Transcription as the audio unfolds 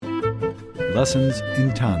Lessons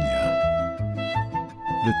in Tanya.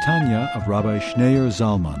 The Tanya of Rabbi Schneur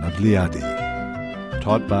Zalman of Liadi,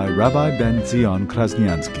 taught by Rabbi Ben Zion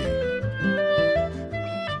Krasniansky.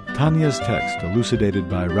 Tanya's text elucidated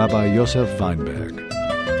by Rabbi Yosef Weinberg.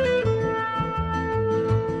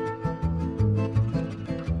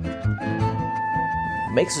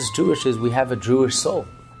 What makes us Jewish is we have a Jewish soul,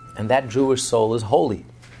 and that Jewish soul is holy.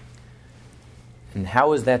 And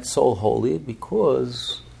how is that soul holy?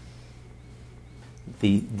 Because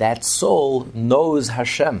that soul knows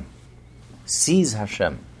Hashem, sees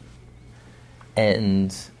Hashem,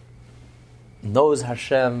 and knows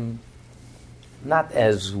Hashem not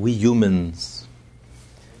as we humans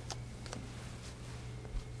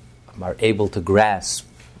are able to grasp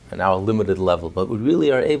on our limited level, but we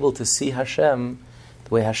really are able to see Hashem the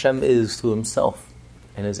way Hashem is to Himself,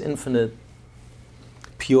 in His infinite,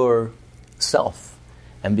 pure self.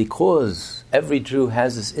 And because every Jew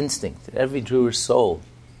has this instinct, every Jewish soul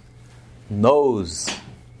knows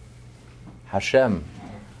Hashem,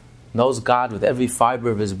 knows God with every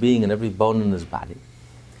fiber of his being and every bone in his body,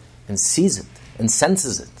 and sees it and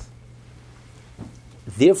senses it.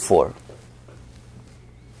 Therefore,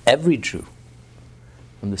 every Jew,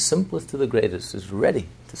 from the simplest to the greatest, is ready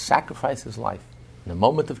to sacrifice his life. In the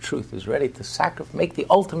moment of truth, is ready to make the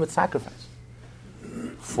ultimate sacrifice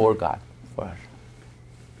for God, for Hashem.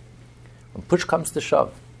 When push comes to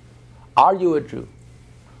shove, are you a Jew?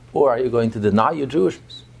 Or are you going to deny your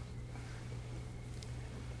Jewishness?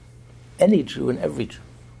 Any Jew and every Jew,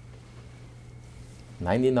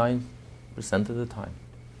 99% of the time,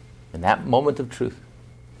 in that moment of truth,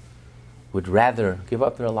 would rather give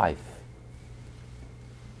up their life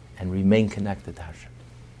and remain connected to Hashem.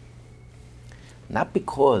 Not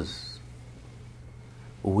because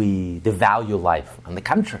we devalue life. On the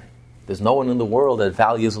contrary, there's no one in the world that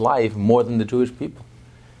values life more than the Jewish people.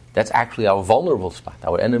 That's actually our vulnerable spot.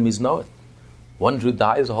 Our enemies know it. One Jew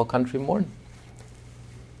dies, the whole country mourns.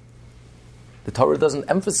 The Torah doesn't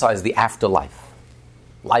emphasize the afterlife,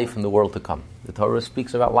 life in the world to come. The Torah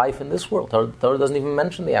speaks about life in this world. The Torah doesn't even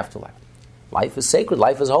mention the afterlife. Life is sacred.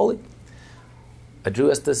 Life is holy. A Jew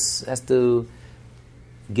has to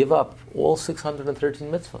give up all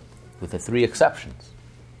 613 mitzvot, with the 3 exceptions.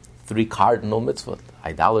 3 cardinal mitzvot: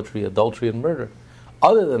 idolatry, adultery, and murder.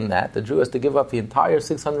 Other than that, the Jew has to give up the entire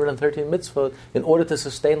 613 mitzvot in order to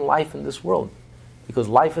sustain life in this world. Because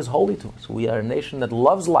life is holy to us. We are a nation that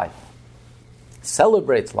loves life,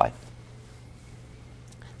 celebrates life.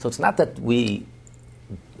 So it's not that we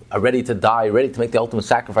are ready to die, ready to make the ultimate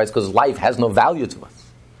sacrifice because life has no value to us.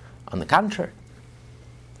 On the contrary.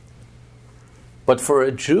 But for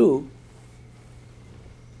a Jew,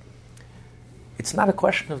 it's not a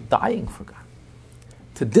question of dying for God.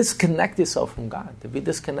 To disconnect yourself from God, to be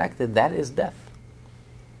disconnected, that is death.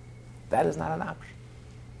 That is not an option.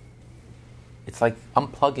 It's like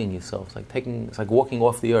unplugging yourself. It's like walking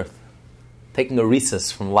off the earth, taking a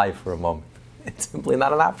recess from life for a moment. It's simply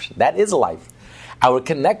not an option. That is life. Our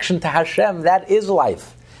connection to Hashem, that is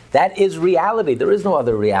life. That is reality. There is no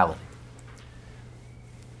other reality.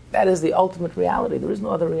 That is the ultimate reality. There is no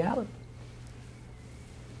other reality.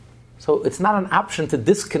 So it's not an option to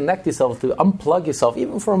disconnect yourself, to unplug yourself,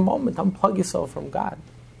 even for a moment, unplug yourself from God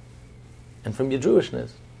and from your Jewishness.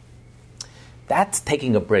 That's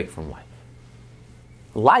taking a break from life.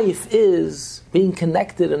 Life is being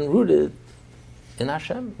connected and rooted in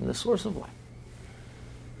Hashem, in the source of life.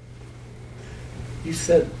 You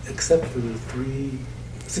said, except for the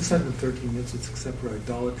 613 mitzvahs, except for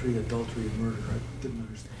idolatry, adultery, and murder. I didn't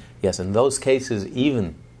understand. Yes, in those cases,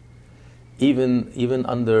 even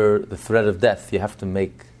under the threat of death, you have to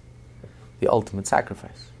make the ultimate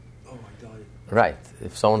sacrifice. Oh, I died. Right.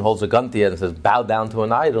 If someone holds a gun to you and says, bow down to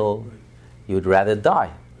an idol, right, you would rather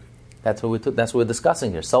die. That's what we're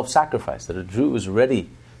discussing here, self-sacrifice, that a Jew is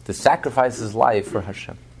ready to sacrifice his life for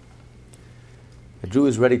Hashem. A Jew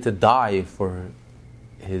is ready to die for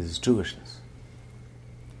his Jewishness.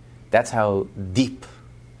 That's how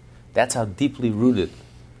deeply rooted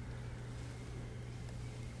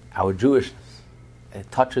our Jewishness.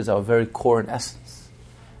 It touches our very core and essence,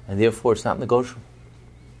 and therefore it's not negotiable.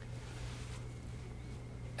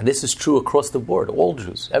 And this is true across the board, all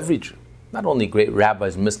Jews, every Jew. Not only great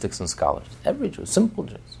rabbis, mystics, and scholars, every Jew, simple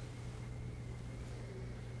Jews.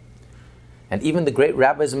 And even the great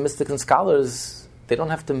rabbis and mystics and scholars, they don't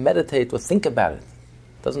have to meditate or think about it.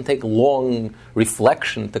 It doesn't take long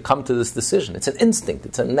reflection to come to this decision. It's an instinct,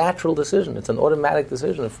 it's a natural decision, it's an automatic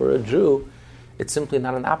decision. And for a Jew, it's simply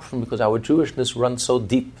not an option because our Jewishness runs so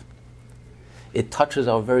deep. It touches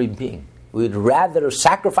our very being. We'd rather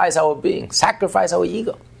sacrifice our being, sacrifice our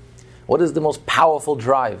ego. What is the most powerful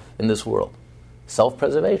drive in this world?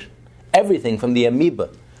 self-preservation. Everything from the amoeba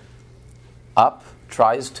up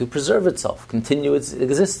tries to preserve itself, continue its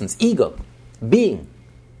existence. Ego, being.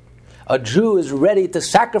 A Jew is ready to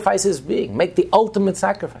sacrifice his being, make the ultimate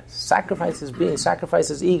sacrifice. Sacrifice his being, sacrifice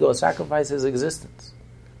his ego, sacrifice his existence.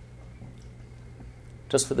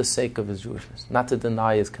 Just for the sake of his Jewishness, not to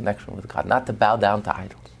deny his connection with God, not to bow down to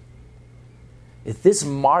idols. It's this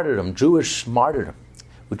martyrdom, Jewish martyrdom,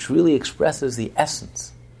 which really expresses the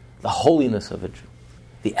essence, the holiness of a Jew,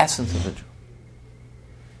 the essence of a Jew.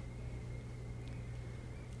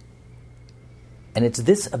 And it's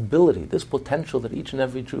this ability, this potential that each and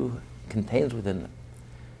every Jew contains within them.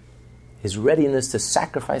 His readiness to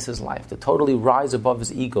sacrifice his life, to totally rise above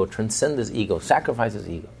his ego, transcend his ego, sacrifice his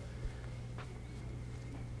ego,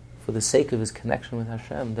 for the sake of his connection with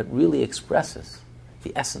Hashem, that really expresses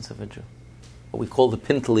the essence of a Jew. What we call the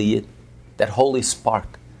Pintele Yid, that holy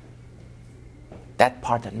spark, that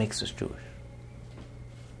part that makes us Jewish.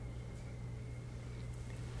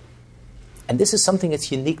 And this is something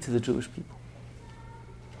that's unique to the Jewish people.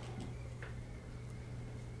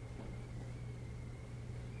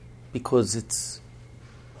 Because it's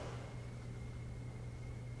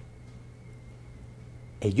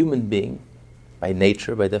a human being, by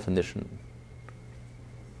nature, by definition,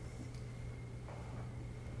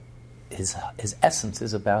 his essence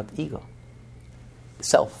is about ego,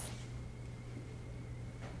 self.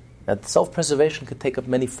 That self-preservation could take up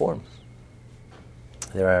many forms.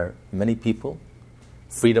 There are many people,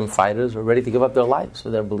 freedom fighters, who are ready to give up their lives for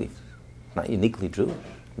their beliefs. Not uniquely Jewish.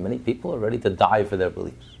 Many people are ready to die for their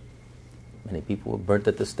beliefs. Many people were burnt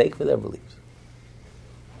at the stake for their beliefs.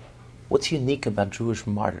 What's unique about Jewish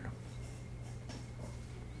martyrdom?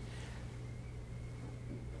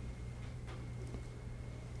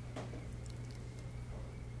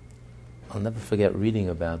 I'll never forget reading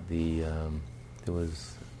about there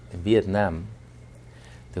was, in Vietnam,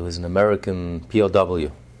 there was an American POW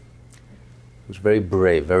who was very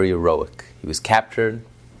brave, very heroic. He was captured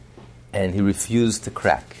and he refused to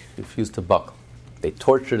crack, refused to buckle. They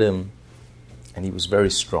tortured him and he was very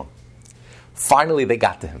strong. Finally, they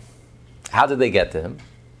got to him. How did they get to him?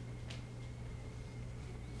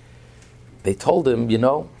 They told him, you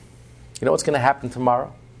know what's going to happen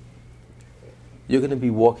tomorrow? You're going to be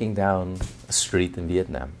walking down a street in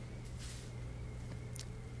Vietnam.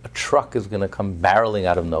 A truck is going to come barreling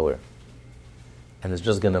out of nowhere and it's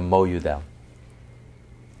just going to mow you down.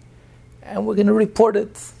 And we're going to report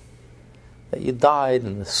it that you died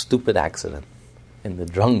in a stupid accident in the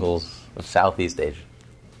jungles of Southeast Asia.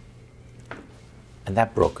 And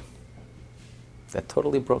that broke him. That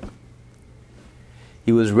totally broke him.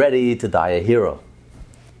 He was ready to die a hero.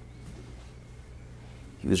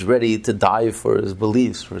 He was ready to die for his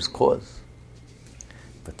beliefs, for his cause.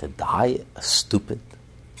 But to die a stupid,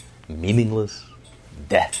 meaningless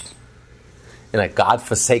death in a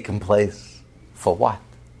God-forsaken place, for what?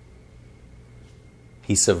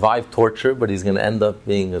 He survived torture, but he's going to end up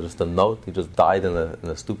being just a note. He just died in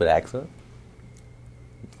a stupid accident.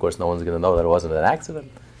 Of course, no one's going to know that it wasn't an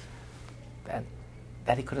accident.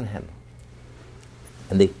 That he couldn't handle.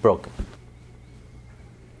 And they broke him.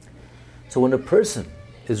 So when a person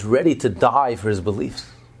is ready to die for his beliefs,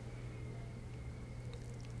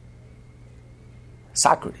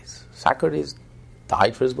 Socrates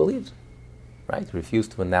died for his beliefs, right? He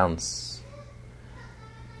refused to announce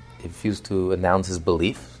his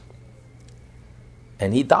belief,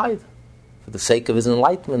 and he died for the sake of his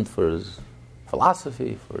enlightenment, for his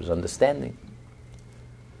philosophy, for his understanding.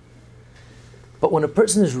 But when a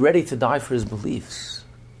person is ready to die for his beliefs,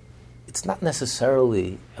 it's not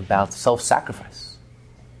necessarily about self-sacrifice.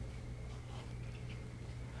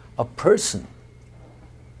 A person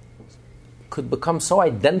could become so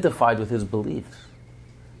identified with his beliefs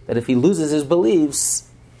that if he loses his beliefs,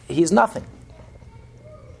 he's nothing.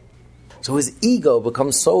 So his ego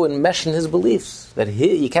becomes so enmeshed in his beliefs that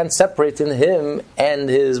he can't separate in him and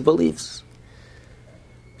his beliefs.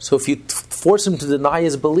 So if you force him to deny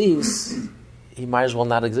his beliefs, he might as well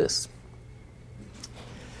not exist.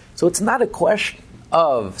 So it's not a question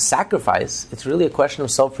of sacrifice, it's really a question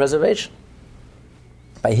of self-preservation.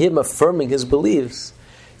 By him affirming his beliefs,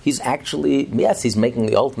 he's actually, yes, he's making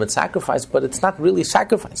the ultimate sacrifice, but it's not really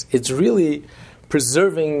sacrifice. It's really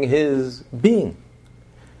preserving his being,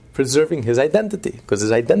 preserving his identity, because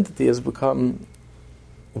his identity has become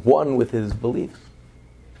one with his beliefs.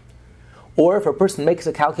 Or if a person makes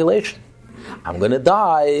a calculation, I'm going to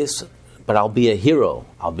die, but I'll be a hero.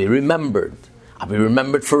 I'll be remembered. I'll be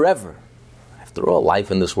remembered forever. After all,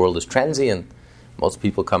 life in this world is transient. Most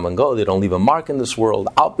people come and go. They don't leave a mark in this world.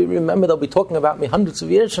 I'll be remembered. They'll be talking about me hundreds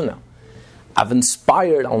of years from now. I'll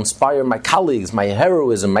inspire my colleagues, my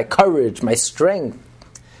heroism, my courage, my strength.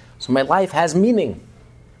 So my life has meaning.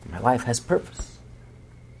 My life has purpose.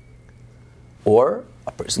 Or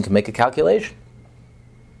a person can make a calculation.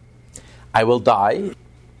 I will die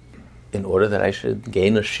in order that I should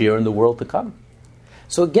gain a share in the world to come.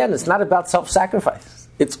 So again, it's not about self-sacrifice.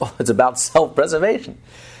 It's about self-preservation.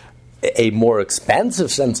 A more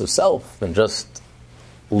expansive sense of self than just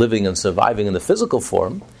living and surviving in the physical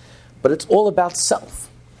form, but it's all about self.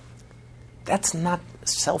 That's not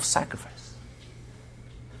self-sacrifice.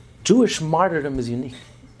 Jewish martyrdom is unique.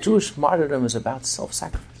 Jewish martyrdom is about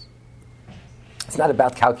self-sacrifice. It's not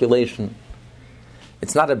about calculation.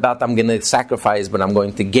 It's not about I'm going to sacrifice, but I'm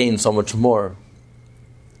going to gain so much more.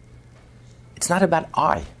 It's not about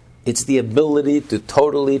I. It's the ability to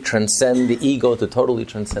totally transcend the ego, to totally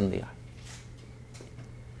transcend the I.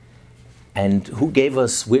 And who gave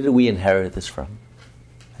us, where did we inherit this from?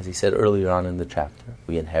 As he said earlier on in the chapter,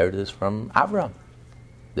 we inherited this from Avram,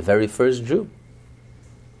 the very first Jew.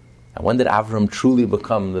 And when did Avram truly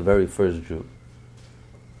become the very first Jew?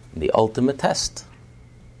 The ultimate test,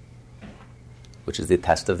 which is the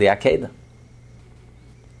test of the Akedah.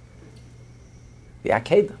 The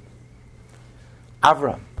Akedah.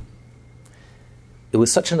 Avram. It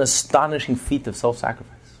was such an astonishing feat of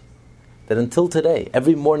self-sacrifice that until today,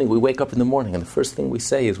 every morning we wake up in the morning and the first thing we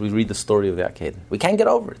say is we read the story of the Akedah. We can't get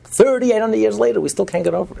over it. 3,800 years later, we still can't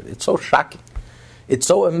get over it. It's so shocking. It's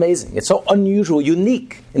so amazing. It's so unusual,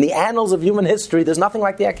 unique. In the annals of human history, there's nothing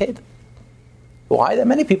like the Akedah. Why? There are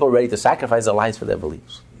many people ready to sacrifice their lives for their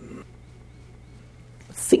beliefs.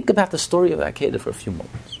 Think about the story of the Akedah for a few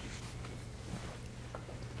moments.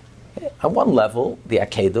 On one level, the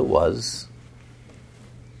Akedah was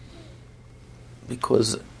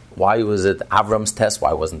because why was it Avram's test?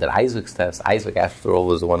 Why wasn't it Isaac's test? Isaac, after all,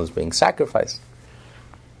 was the one who was being sacrificed.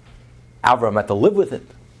 Avram had to live with it.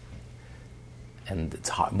 And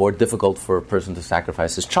it's more difficult for a person to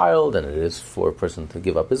sacrifice his child than it is for a person to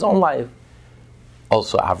give up his own life.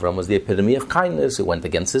 Also, Avram was the epitome of kindness. It went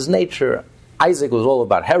against his nature. Isaac was all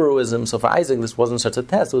about heroism. So for Isaac, this wasn't such a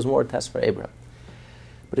test. It was more a test for Abraham.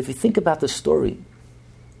 But if you think about the story,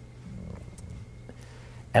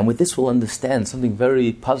 and with this we'll understand something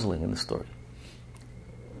very puzzling in the story.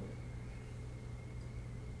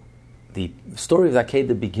 The story of the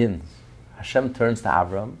Akedah begins. Hashem turns to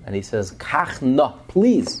Avram and he says, Kach na,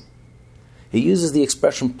 please. He uses the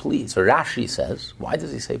expression please. Or Rashi says, why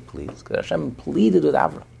does he say please? Because Hashem pleaded with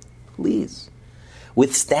Avram, please,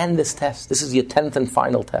 withstand this test. This is your 10th and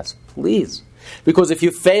final test. Please. Because if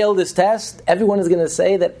you fail this test, everyone is going to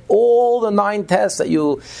say that all the 9 tests that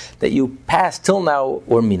you passed till now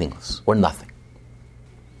were meaningless, were nothing.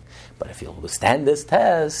 But if you'll withstand this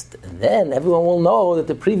test, then everyone will know that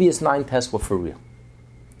the previous 9 tests were for real.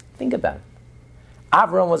 Think about it.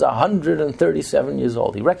 Avram was 137 years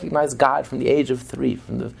old. He recognized God from the age of 3,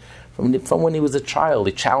 from when he was a child.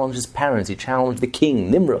 He challenged his parents. He challenged the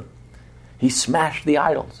king, Nimrod. He smashed the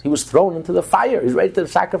idols. He was thrown into the fire. He's ready to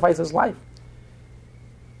sacrifice his life.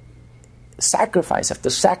 Sacrifice after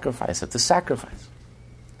sacrifice after sacrifice.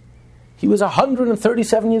 He was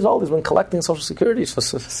 137 years old. He's been collecting Social Security for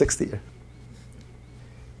 60 years.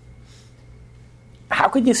 How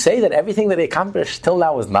could you say that everything that he accomplished till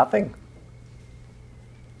now was nothing?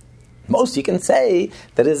 Most you can say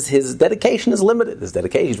that his dedication is limited. His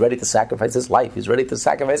dedication, he's ready to sacrifice his life. He's ready to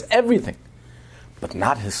sacrifice everything. But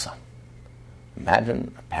not his son.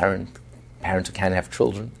 Imagine a parents who can't have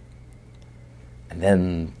children. And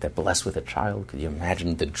then they're blessed with a child. Could you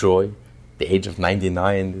imagine the joy? The age of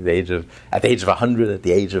 99, at the age of 100, at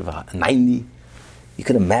the age of 90. You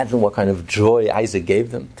can imagine what kind of joy Isaac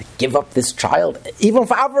gave them to give up this child. Even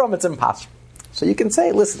for Avram, it's impossible. So you can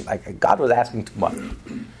say, listen, God was asking too much.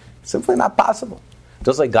 Simply not possible.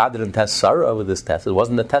 Just like God didn't test Sarah with this test. It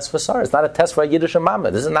wasn't a test for Sarah. It's not a test for a Yiddish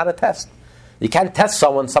mama. This is not a test. You can't test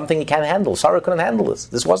someone something he can't handle. Sarah couldn't handle this.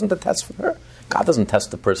 This wasn't a test for her. God doesn't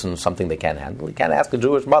test a person something they can't handle. He can't ask a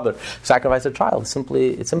Jewish mother to sacrifice a child.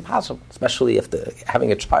 It's impossible, especially if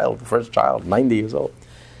having a child, the first child, 90 years old.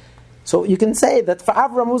 So you can say that for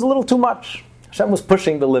Avram it was a little too much. Hashem was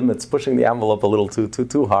pushing the limits, pushing the envelope a little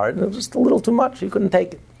too hard. It was just a little too much. He couldn't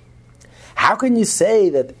take it. How can you say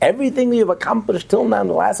that everything that you've accomplished till now in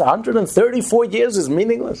the last 134 years is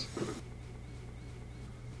meaningless?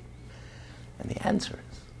 And the answer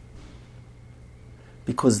is,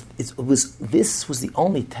 because this was the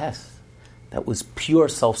only test that was pure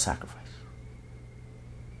self-sacrifice.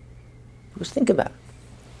 Because think about it.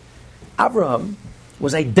 Abraham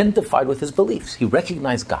was identified with his beliefs. He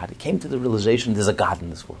recognized God. He came to the realization there's a God in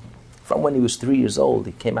this world. From when he was 3 years old,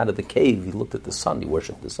 he came out of the cave, he looked at the sun, he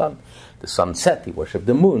worshipped the sun. The sun set, he worshipped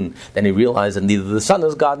the moon. Then he realized that neither the sun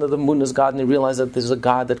is God nor the moon is God, and he realized that there's a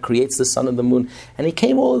God that creates the sun and the moon. And he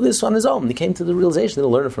came all of this on his own. He came to the realization, he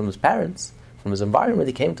didn't learn it from his parents, from his environment.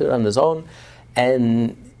 He came to it on his own,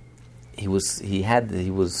 and he was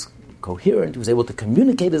coherent. He was able to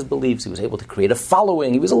communicate his beliefs. He was able to create a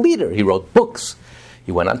following. He was a leader. He wrote books.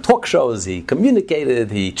 He went on talk shows. He communicated.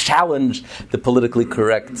 He challenged the politically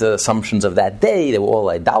correct assumptions of that day. They were all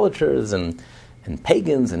idolaters and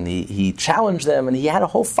pagans, and he challenged them. And he had a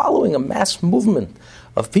whole following, a mass movement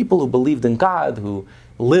of people who believed in God, who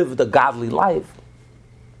lived a godly life.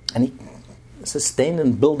 And he sustained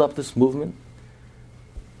and built up this movement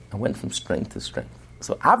and went from strength to strength.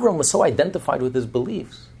 So Avram was so identified with his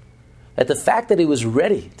beliefs that the fact that he was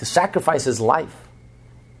ready to sacrifice his life,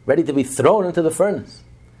 ready to be thrown into the furnace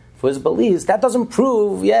for his beliefs, that doesn't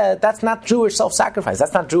prove, that's not Jewish self-sacrifice,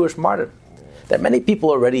 that's not Jewish martyrdom. That many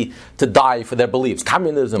people are ready to die for their beliefs,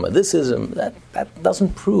 communism or thisism, that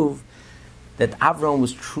doesn't prove that Avram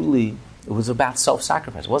was truly, it was about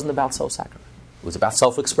self-sacrifice. It wasn't about self-sacrifice. It was about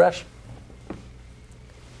self-expression. It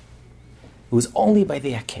was only by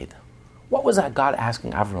the Akedah. What was that God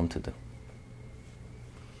asking Avram to do?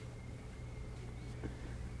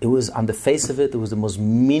 It was, on the face of it, it was the most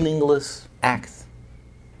meaningless act.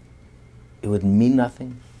 It would mean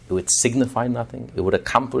nothing. It would signify nothing. It would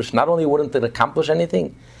accomplish, not only wouldn't it accomplish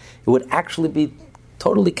anything, it would actually be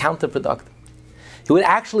totally counterproductive. He would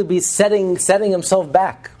actually be setting himself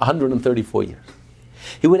back 134 years.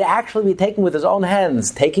 He would actually be taking with his own hands,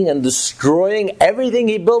 taking and destroying everything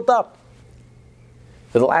he built up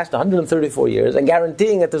for the last 134 years and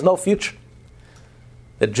guaranteeing that there's no future.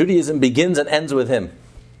 That Judaism begins and ends with him.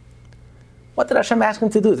 What did Hashem ask him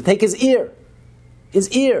to do? To take his ear.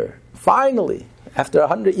 His ear. Finally, after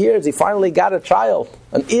 100 years, he finally got a child,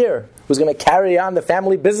 an ear, who's going to carry on the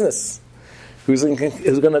family business, who's going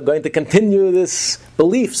to continue this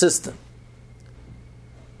belief system.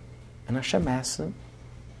 And Hashem asked him,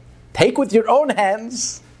 take with your own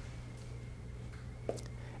hands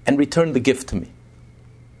and return the gift to me.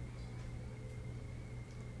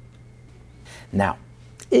 Now,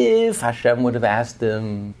 if Hashem would have asked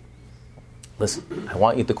him, listen, I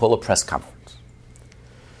want you to call a press conference.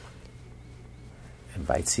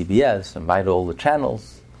 Invite CBS, invite all the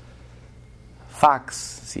channels,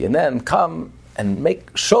 Fox, CNN, come and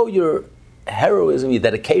show your heroism, your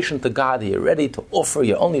dedication to God, that you're ready to offer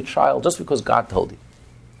your only child just because God told you.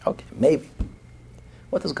 Okay, maybe.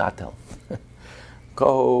 What does God tell him?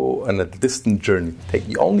 Go on a distant journey.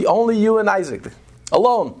 Take only you and Isaac,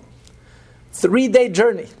 alone. 3-day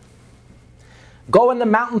journey. Go on the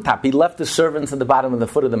mountaintop. He left his servants at the bottom of the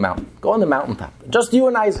foot of the mountain. Go on the mountaintop. Just you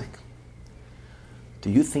and Isaac. Do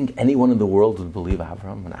you think anyone in the world would believe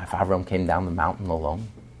Avram if Avram came down the mountain alone?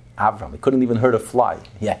 Avram, he couldn't even hurt a fly.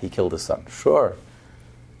 Yeah, he killed his son. Sure.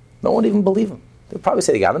 No one would even believe him. They'd probably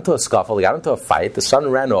say he got into a scuffle, he got into a fight, the son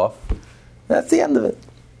ran off. That's the end of it.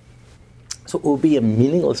 So it would be a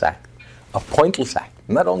meaningless act, a pointless act.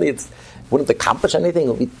 Not only it wouldn't accomplish anything, it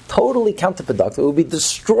would be totally counterproductive. It would be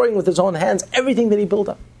destroying with his own hands everything that he built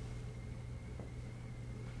up.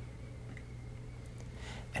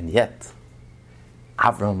 And yet,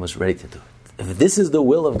 Avram was ready to do it. If this is the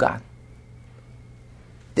will of God,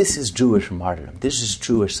 this is Jewish martyrdom. This is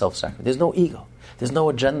Jewish self-sacrifice. There's no ego. There's no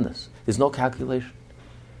agendas. There's no calculation.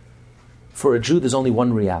 For a Jew, there's only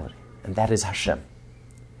one reality, and that is Hashem.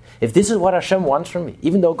 If this is what Hashem wants from me,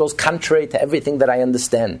 even though it goes contrary to everything that I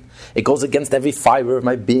understand, it goes against every fiber of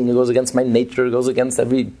my being, it goes against my nature, it goes against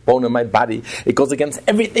every bone in my body, it goes against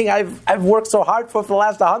everything I've worked so hard for the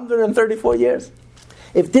last 134 years.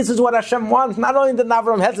 If this is what Hashem wants, not only did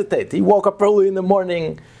Avram hesitate, he woke up early in the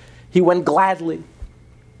morning, he went gladly,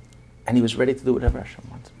 and he was ready to do whatever Hashem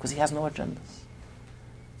wants, because he has no agendas.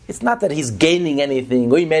 It's not that he's gaining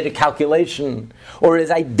anything, or he made a calculation, or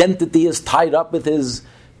his identity is tied up with his...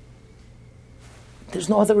 There's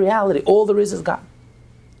no other reality. All there is God.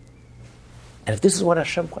 And if this is what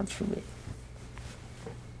Hashem wants from me,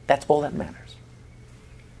 that's all that matters.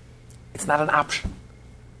 It's not an option.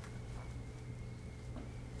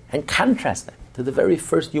 And contrast that to the very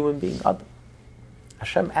first human being, Adam.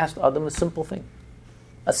 Hashem asked Adam a simple thing.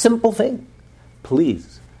 A simple thing.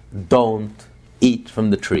 Please, don't eat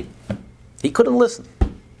from the tree. He couldn't listen.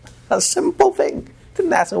 A simple thing.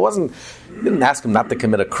 Didn't ask him not to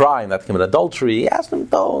commit a crime, not to commit adultery. He asked him,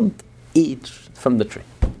 don't eat from the tree.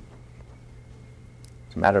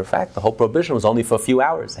 As a matter of fact, the whole prohibition was only for a few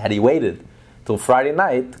hours. Had he waited till Friday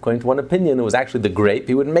night, according to one opinion, it was actually the grape,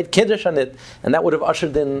 he would have made kiddush on it, and that would have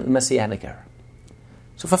ushered in the Messianic era.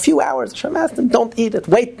 So for a few hours, Hashem asked him, don't eat it,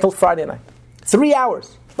 wait till Friday night. 3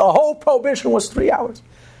 hours. The whole prohibition was 3 hours.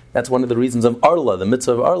 That's one of the reasons of Arla, the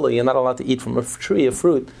mitzvah of Arla. You're not allowed to eat from a tree, a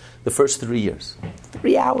fruit, the first 3 years.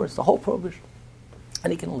 3 hours, the whole prohibition.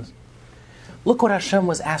 And he can listen. Look what Hashem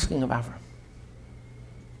was asking of Avram.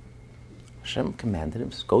 Hashem commanded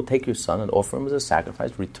him, go take your son and offer him as a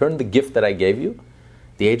sacrifice, return the gift that I gave you,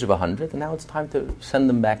 at the age of 100, and now it's time to send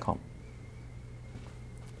them back home.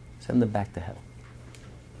 Send them back to heaven.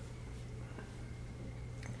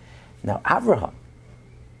 Now Avraham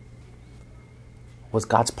was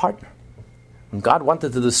God's partner. When God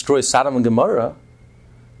wanted to destroy Sodom and Gomorrah,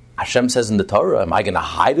 Hashem says in the Torah, am I going to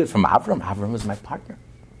hide it from Avram? Avram is my partner.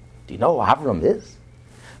 Do you know who Avram is?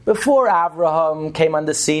 Before Avraham came on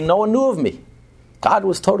the scene, no one knew of me. God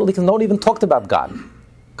was totally, no one even talked about God.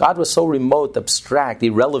 God was so remote, abstract,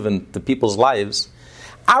 irrelevant to people's lives.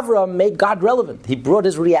 Avraham made God relevant. He brought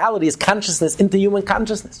his reality, his consciousness into human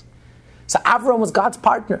consciousness. So Avraham was God's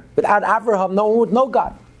partner. Without Avraham, no one would know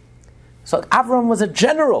God. So Avraham was a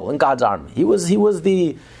general in God's army. He was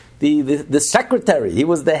the secretary. He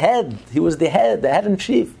was the head. The head in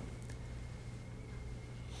chief.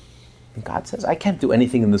 And God says, I can't do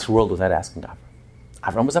anything in this world without asking Avram.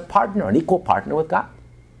 Avram was a partner, an equal partner with God.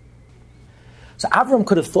 So Avram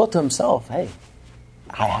could have thought to himself, hey,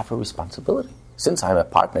 I have a responsibility. Since I'm a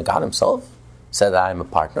partner, God himself said I'm a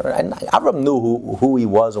partner. And Avram knew who he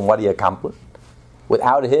was and what he accomplished.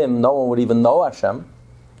 Without him, no one would even know Hashem.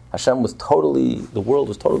 The world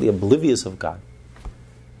was totally oblivious of God.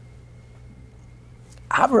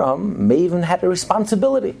 Avram may even had a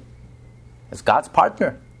responsibility as God's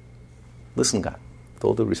partner. Listen, God, with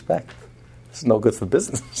all due respect, this is no good for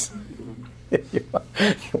business. you want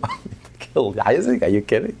me to kill Isaac? Are you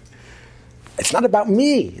kidding? It's not about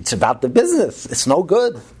me. It's about the business. It's no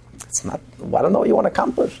good. It's not, I don't know what you want to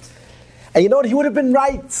accomplish. And you know what? He would have been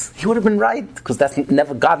right. He would have been right, because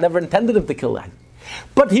God never intended him to kill Isaac.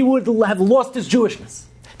 But he would have lost his Jewishness.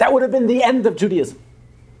 That would have been the end of Judaism.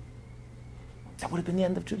 That would have been the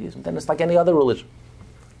end of Judaism. Then it's like any other religion.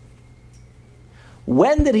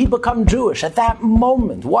 When did he become Jewish? At that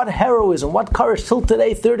moment. What heroism, what courage. Till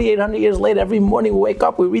today, 3,800 years later, every morning we wake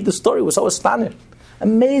up, we read the story, we're so astonished.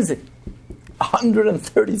 Amazing.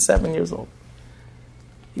 137 years old.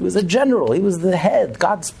 He was a general, he was the head.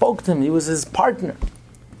 God spoke to him, he was his partner.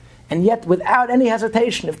 And yet, without any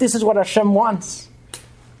hesitation, if this is what Hashem wants,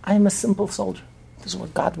 I am a simple soldier. This is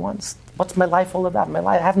what God wants. What's my life all about?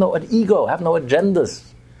 I have no ego, I have no agendas.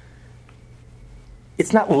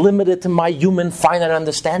 It's not limited to my human finite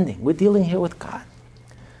understanding. We're dealing here with God.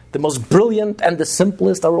 The most brilliant and the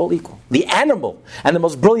simplest are all equal. The animal and the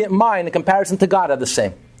most brilliant mind in comparison to God are the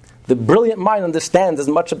same. The brilliant mind understands as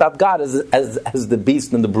much about God as the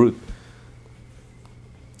beast and the brute.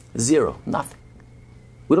 Zero, nothing.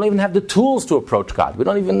 We don't even have the tools to approach God. We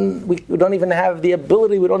don't even have the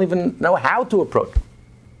ability, we don't even know how to approach Him.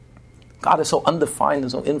 God is so undefined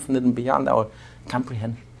and so infinite and beyond our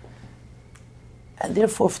comprehension. And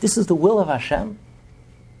therefore, if this is the will of Hashem,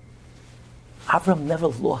 Avram never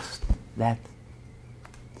lost that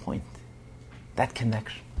point, that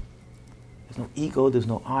connection. There's no ego, there's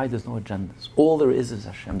no I, there's no agendas. All there is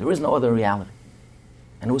Hashem. There is no other reality.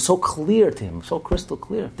 And it was so clear to him, so crystal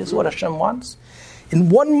clear. This is what Hashem wants. In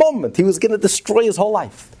one moment, he was going to destroy his whole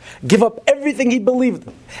life. Give up everything he believed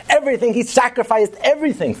in. Everything, he sacrificed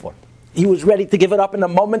everything for. He was ready to give it up in a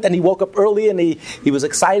moment, and he woke up early, and he was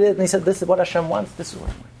excited, and he said, this is what Hashem wants, this is what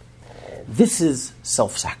I want. This is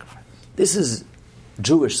self-sacrifice. This is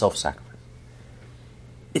Jewish self-sacrifice.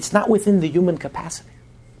 It's not within the human capacity.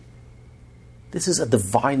 This is a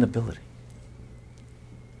divine ability.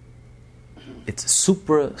 It's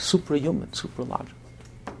superhuman, super logical.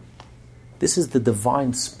 This is the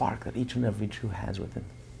divine spark that each and every Jew has within.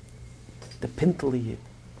 The Pintele Yid.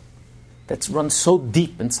 That's run so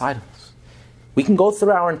deep inside of us. We can go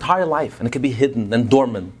through our entire life and it can be hidden and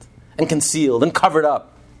dormant and concealed and covered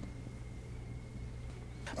up.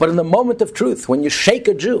 But in the moment of truth, when you shake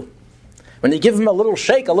a Jew, when you give him a little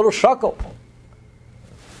shake, a little shuckle,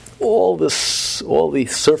 all the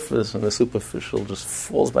surface and the superficial just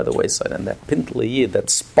falls by the wayside, and that Pintele Yid, that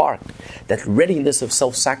spark, that readiness of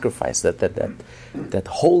self-sacrifice, that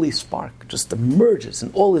holy spark just emerges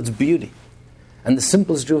in all its beauty. And the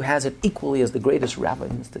simplest Jew has it equally as the greatest rabbi,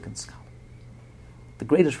 mystic, and scholar. The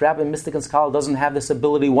greatest rabbi, mystic, and scholar doesn't have this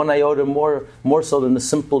ability one iota more so than the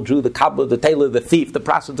simple Jew, the cobbler, the tailor, the thief, the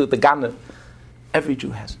prostitute, the ganer. Every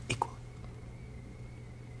Jew has it equally.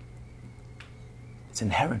 It's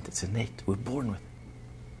inherent, it's innate. We're born with it.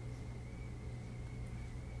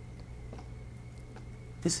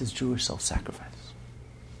 This is Jewish self-sacrifice.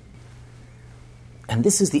 And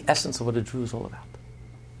this is the essence of what a Jew is all about.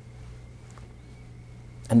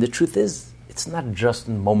 And the truth is, it's not just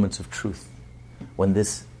in moments of truth when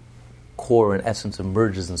this core and essence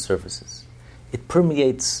emerges and surfaces. It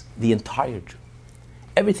permeates the entire Jew.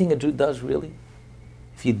 Everything a Jew does, really,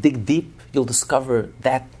 if you dig deep, you'll discover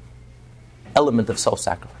that element of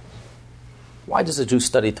self-sacrifice. Why does a Jew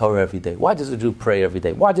study Torah every day? Why does a Jew pray every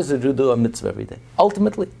day? Why does a Jew do a mitzvah every day?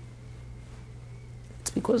 Ultimately,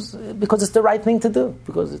 it's because it's the right thing to do,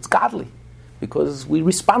 because it's godly, because we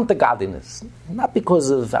respond to godliness, not because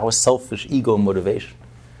of our selfish ego motivation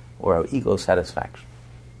or our ego satisfaction.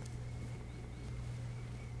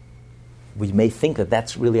 We may think that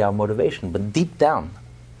that's really our motivation, but deep down,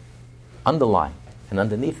 underlying and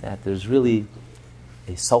underneath that, there's really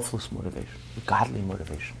a selfless motivation, a godly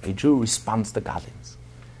motivation. A Jew responds to godliness.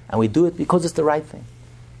 And we do it because it's the right thing.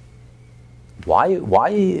 Why?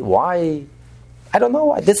 I don't know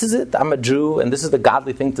why. This is it. I'm a Jew, and this is the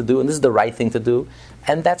godly thing to do, and this is the right thing to do,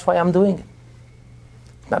 and that's why I'm doing it.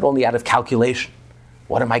 Not only out of calculation.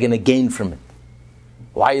 What am I going to gain from it?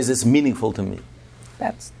 Why is this meaningful to me?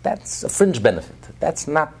 That's a fringe benefit. That's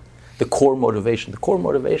not the core motivation. The core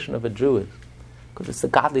motivation of a Jew is because it's the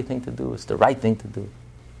godly thing to do. It's the right thing to do.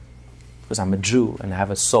 Because I'm a Jew and I have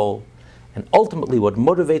a soul. And ultimately what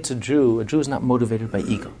motivates a Jew is not motivated by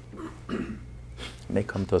ego. It may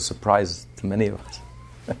come to a surprise to many of us.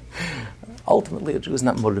 Ultimately a Jew is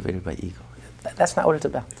not motivated by ego. That's not what it's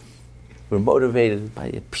about. We're motivated by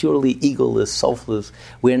a purely egoless, selfless.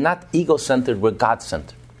 We're not ego-centered, we're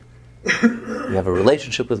God-centered. We have a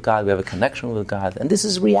relationship with God, we have a connection with God, and this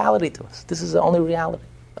is reality to us. This is the only reality,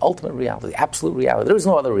 the ultimate reality, the absolute reality. There is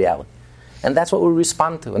no other reality. And that's what we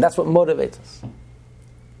respond to, and that's what motivates us.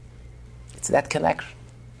 It's that connection.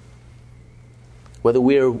 Whether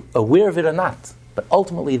we're aware of it or not, but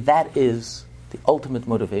ultimately that is the ultimate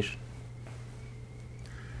motivation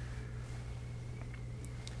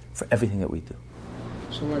for everything that we do.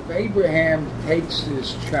 So if Abraham takes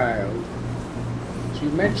this child, you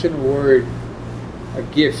mentioned the word, a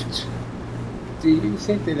gift. Do you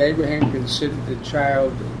think that Abraham considered the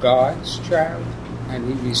child God's child,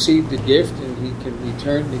 and he received the gift and he can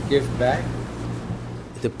return the gift back?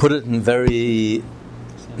 To put it in very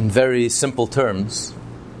simple terms,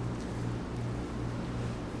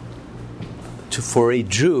 for a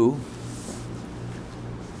Jew,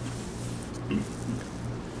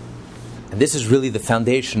 and this is really the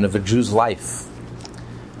foundation of a Jew's life,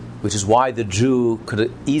 which is why the Jew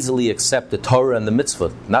could easily accept the Torah and the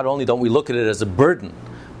mitzvah. Not only don't we look at it as a burden,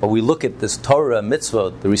 but we look at this Torah,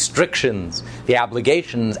 mitzvah, the restrictions, the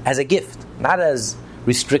obligations, as a gift, not as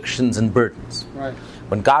restrictions and burdens. Right.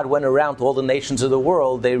 When God went around to all the nations of the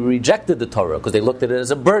world, they rejected the Torah because they looked at it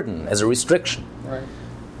as a burden, as a restriction. Right.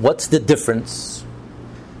 What's the difference?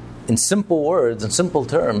 In simple words, in simple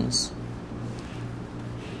terms,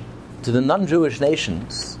 to the non-Jewish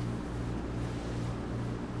nations,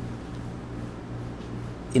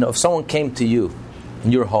 if someone came to you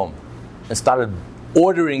in your home and started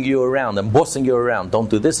ordering you around and bossing you around, don't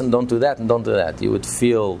do this and don't do that and don't do that, you would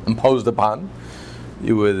feel imposed upon,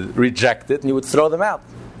 you would reject it, and you would throw them out.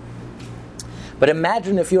 But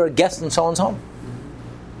imagine if you're a guest in someone's home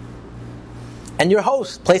and your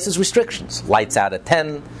host places restrictions. Lights out at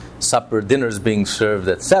 10, supper, dinner's being served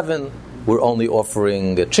at 7, we're only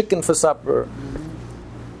offering a chicken for supper.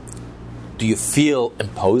 Do you feel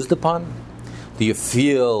imposed upon? Do you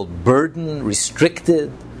feel burdened,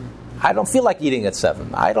 restricted? I don't feel like eating at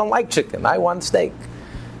 7. I don't like chicken. I want steak.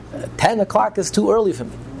 10 o'clock is too early for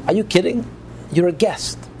me. Are you kidding? You're a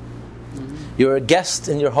guest. You're a guest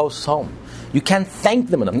in your host's home. You can't thank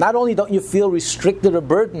them enough. Not only don't you feel restricted or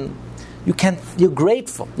burdened, you're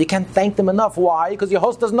grateful. You can't thank them enough. Why? Because your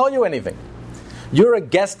host doesn't owe you anything. You're a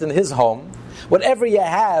guest in his home. Whatever you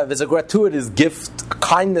have is a gratuitous gift, a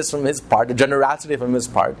kindness from his part, a generosity from his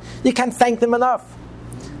part. You can't thank them enough.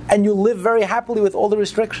 And you live very happily with all the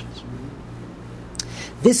restrictions.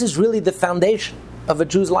 This is really the foundation of a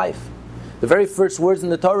Jew's life. The very first words in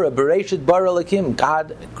the Torah, Bereshit bara Elokim,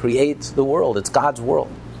 God creates the world. It's God's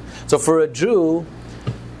world. So for a Jew,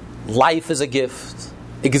 life is a gift.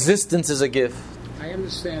 Existence is a gift. I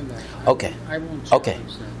understand that. Okay. I won't Okay.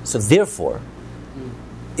 that. So therefore,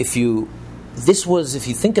 if you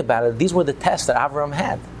think about it, these were the tests that Avraham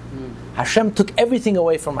had. Hashem took everything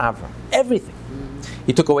away from Avraham. Everything.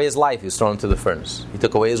 He took away his life. He was thrown into the furnace. He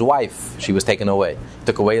took away his wife. She was taken away. He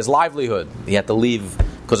took away his livelihood. He had to leave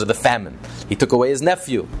because of the famine. He took away his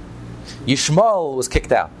nephew. Yishmael was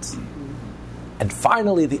kicked out. And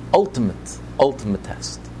finally, the ultimate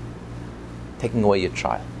test, taking away your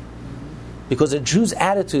child. Because a Jew's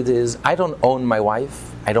attitude is, I don't own my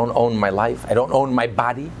wife. I don't own my life. I don't own my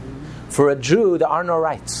body. For a Jew, there are no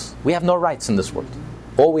rights. We have no rights in this world.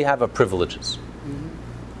 All we have are privileges.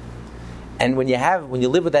 And when you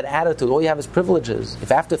live with that attitude, all you have is privileges.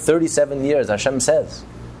 If after 37 years, Hashem says,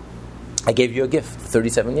 I gave you a gift,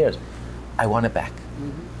 37 years, I want it back.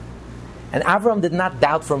 And Avram did not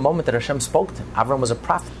doubt for a moment that Hashem spoke to him. Avram was a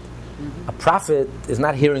prophet. A prophet is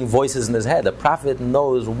not hearing voices in his head. A prophet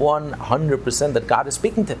knows 100% that God is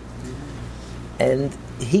speaking to him. And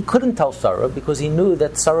he couldn't tell Sarah because he knew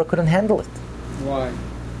that Sarah couldn't handle it. Why?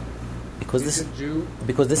 Because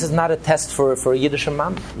this is not a test for a Yiddish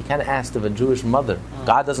mom. You can't ask of a Jewish mother.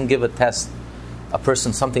 God doesn't give a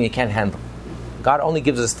person something he can't handle. God only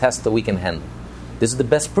gives us tests that we can handle. This is the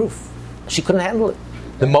best proof. She couldn't handle it.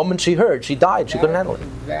 The moment she heard, she died. She couldn't handle it.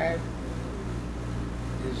 That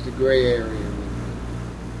is the gray area.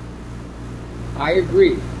 I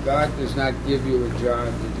agree. God does not give you a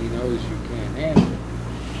job that He knows you can't handle.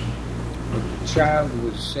 But the child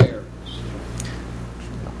was Sarah's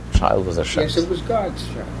child. Child was Hashem's. Yes, it was God's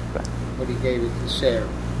child. Right. But He gave it to Sarah.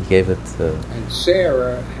 He gave it to... And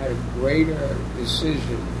Sarah had a greater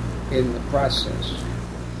decision in the process.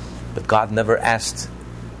 But God never asked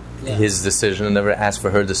his decision, never asked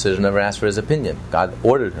for her decision, never asked for his opinion. God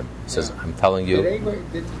ordered him. He says, I'm telling you...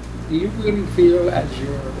 Do you really feel, as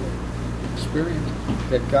your experience,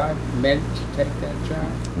 that God meant to take that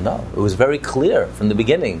child? No. It was very clear from the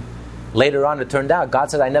beginning. Later on, it turned out,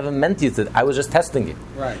 God said, I never meant you to... I was just testing you.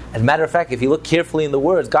 Right. As a matter of fact, if you look carefully in the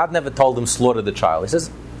words, God never told him, slaughter the child. He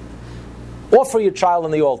says, offer your child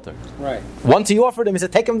on the altar. Right. Once he offered him, he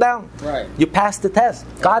said, take him down. Right. You passed the test.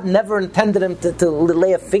 God never intended him to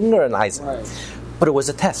lay a finger on Isaac. Right. But it was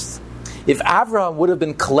a test. If Avraham would have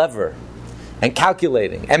been clever and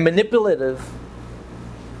calculating and manipulative,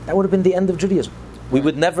 that would have been the end of Judaism. We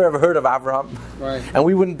would never have heard of Avraham. Right. And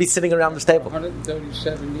we wouldn't be sitting around this table.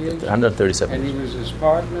 137 years. 137 And years. he was his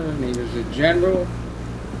partner, and he was a general,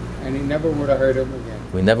 and he never would have heard of him again.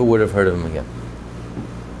 We never would have heard of him again.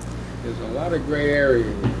 There's a lot of gray area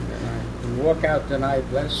here. And I can walk out tonight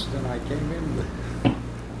less than I came in with.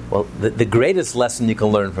 Well, the greatest lesson you can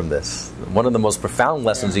learn from this, one of the most profound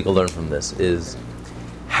lessons you can learn from this, is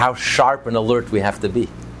how sharp and alert we have to be.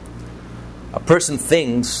 A person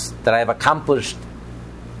thinks that I have accomplished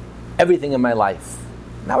everything in my life.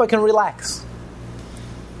 Now I can relax.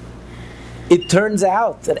 It turns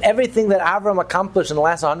out that everything that Avram accomplished in the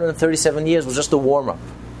last 137 years was just a warm-up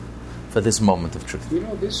for this moment of truth. You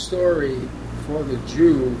know, this story for the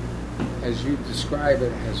Jew, as you describe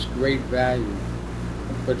it, has great value.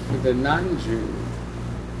 But for the non-Jew,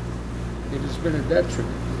 it has been a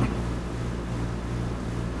detriment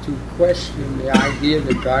to question the idea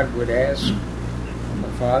that God would ask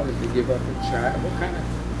a father to give up a child.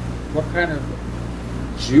 What kind of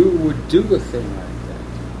Jew would do a thing like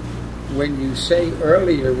that? When you say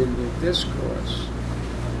earlier in your discourse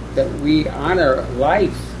that we honor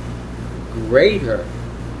life greater,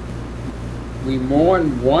 we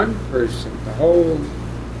mourn one person, the whole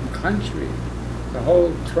country, the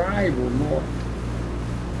whole tribe will mourn.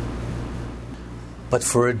 But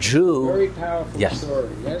for a Jew, very powerful yes. Story,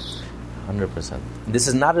 yes? 100%. This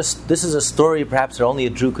is a story perhaps that only a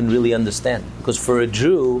Jew can really understand. Because for a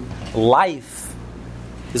Jew, life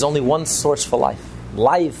is only one source for life.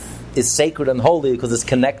 Life is sacred and holy because it's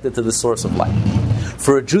connected to the source of life.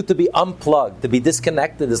 For a Jew to be unplugged, to be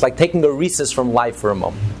disconnected, is like taking a recess from life for a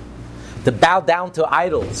moment. To bow down to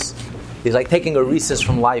idols is like taking a recess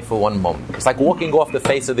from life for one moment. It's like walking off the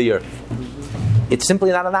face of the earth. It's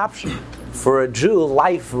simply not an option. For a Jew,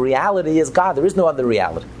 life, reality is God. There is no other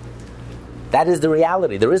reality. That is the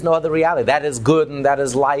reality. There is no other reality. That is good and that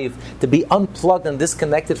is life. To be unplugged and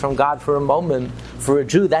disconnected from God for a moment, for a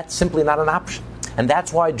Jew, that's simply not an option. And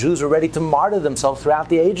that's why Jews are ready to martyr themselves throughout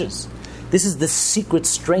the ages. This is the secret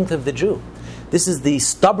strength of the Jew. This is the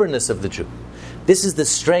stubbornness of the Jew. This is the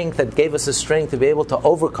strength that gave us the strength to be able to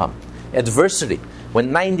overcome adversity.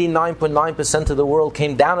 When 99.9% of the world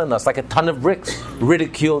came down on us like a ton of bricks,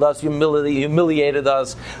 ridiculed us, humiliated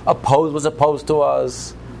us, was opposed to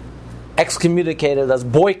us, excommunicated us,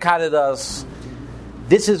 boycotted us.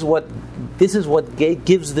 This is what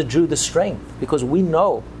gives the Jew the strength, because we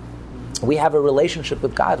know we have a relationship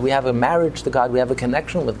with God, we have a marriage to God, we have a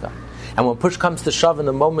connection with God. And when push comes to shove in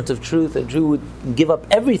the moment of truth, a Jew would give up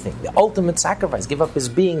everything, the ultimate sacrifice, give up his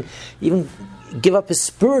being, even give up his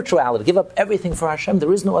spirituality, give up everything for Hashem.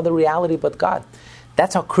 There is no other reality but God.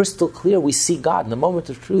 That's how crystal clear we see God. In the moment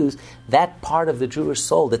of truth, that part of the Jewish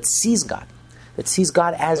soul that sees God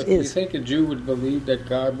as but is. Do you think a Jew would believe that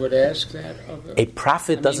God would ask that of A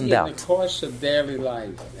prophet doesn't doubt. In the course of daily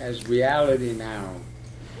life, as reality now,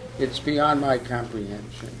 It's beyond my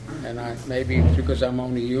comprehension, and maybe it's because I'm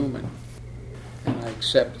only human, and I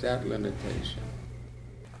accept that limitation.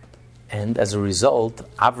 And as a result,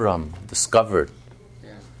 Avram discovered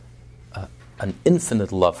an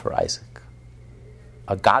infinite love for Isaac,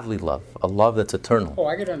 a godly love, a love that's eternal. Oh,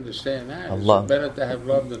 I can understand that. A It's love. better to have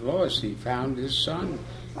love than loss. He found his son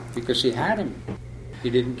because he had him.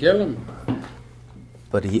 He didn't kill him.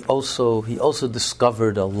 But he also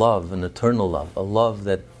discovered a love, an eternal love, a love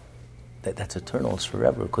that's eternal, it's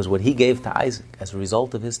forever. Because what he gave to Isaac as a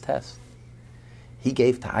result of his test, he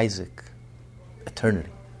gave to Isaac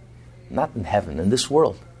eternity. Not in heaven, in this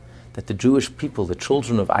world. That the Jewish people, the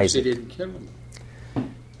children of Isaac... He didn't kill him.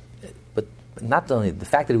 But not only the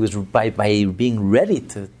fact that he was by being ready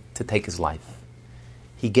to take his life,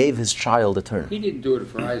 he gave his child eternity. He didn't do it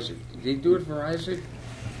for Isaac. Did he do it for Isaac?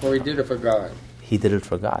 Or he did it for God? He did it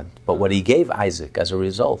for God. But what he gave Isaac as a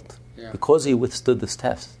result, because he withstood this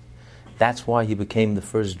test, that's why he became the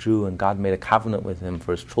first Jew, and God made a covenant with him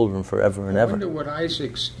for his children forever and ever. I wonder what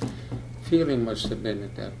Isaac's feeling must have been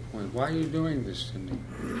at that point. Why are you doing this to me?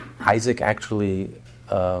 Isaac actually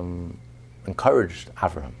encouraged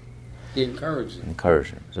Abraham. He encouraged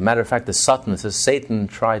him. As a matter of fact, Satan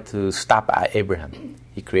tried to stop Abraham.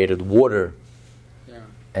 He created water,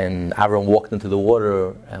 and Abraham walked into the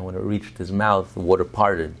water, and when it reached his mouth, the water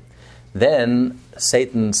parted. Then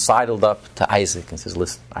Satan sidled up to Isaac and says,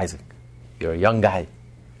 "Listen, Isaac, you're a young guy.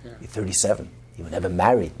 You're 37. You were never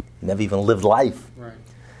married. You never even lived life. Right.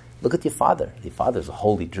 Look at your father. Your father's a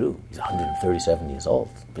holy Jew. He's 137 years old.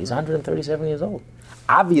 But he's 137 years old.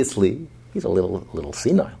 Obviously, he's a little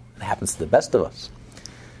senile. It happens to the best of us.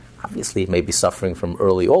 Obviously, he may be suffering from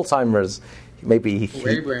early Alzheimer's. Maybe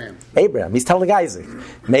Abraham. He's telling Isaac.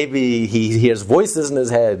 Maybe he hears voices in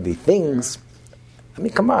his head. He thinks. I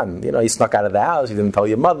mean, come on. He snuck out of the house. He didn't tell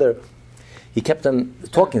your mother. He kept on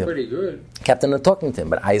talking to him. Pretty good. Kept on talking to him.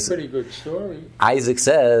 But Isaac... Pretty good story.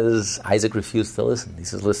 Isaac refused to listen. He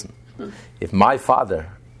says, "Listen, if my father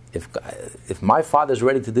is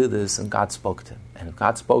ready to do this," and God spoke to him. And if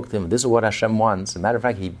God spoke to him, this is what Hashem wants. As a matter of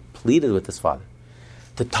fact, he pleaded with his father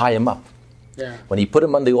to tie him up. Yeah. When he put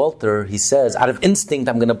him on the altar, he says, out of instinct,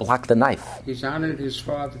 I'm going to block the knife. He's honored his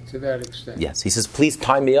father to that extent. Yes. He says, please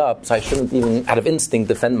tie me up so I shouldn't even, out of instinct,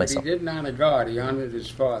 defend myself. He didn't honor God. He honored his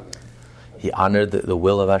father. He honored the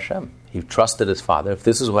will of Hashem. He trusted his father. If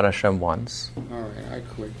this is what Hashem wants. All right, I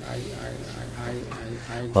quit.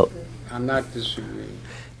 Well, I'm not disagreeing.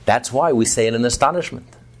 That's why we say it in astonishment.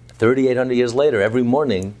 3,800 years later, every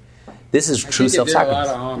morning, this is true self-sacrifice. It did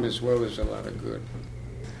a lot of harm as well as a lot of good.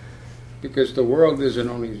 Because the world isn't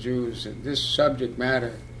only Jews. And this subject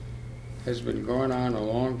matter has been going on a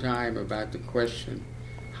long time about the question,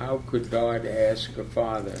 how could God ask a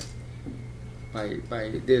father by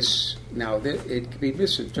this? Now, it can be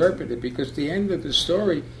misinterpreted because the end of the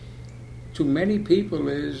story to many people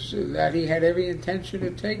is that he had every intention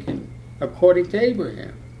of taking, according to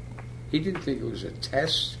Abraham. He didn't think it was a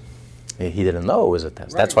test. He didn't know it was a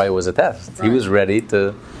test. Right. That's why it was a test. Right. He was ready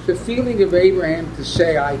to... The feeling of Abraham to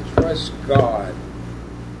say, I trust God.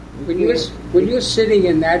 When you're sitting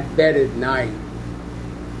in that bed at night,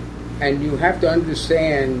 and you have to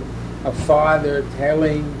understand a father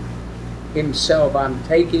telling himself, I'm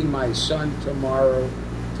taking my son tomorrow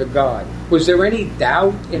to God. Was there any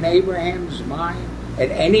doubt in Abraham's mind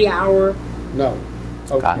at any hour? No.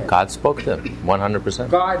 Okay. God spoke to him, 100%.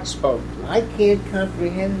 God spoke to him. I can't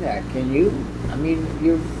comprehend that. Can you? I mean,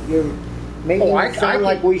 you're making it sound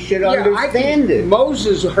like we should understand it.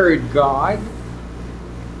 Moses heard God.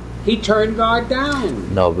 He turned God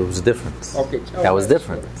down. No, but it was different. Okay, that was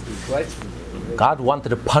different. God wanted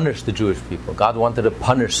to punish the Jewish people. God wanted to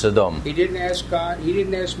punish Sodom. He didn't ask God. He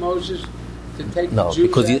didn't ask Moses to take no, the Jews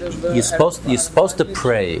because you're supposed to bondage.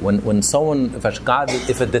 pray when someone,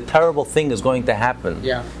 if a terrible thing is going to happen.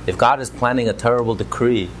 Yeah. If God is planning a terrible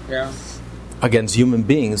decree. Yeah. Against human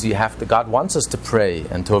beings, God wants us to pray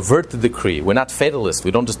and to avert the decree. We're not fatalists.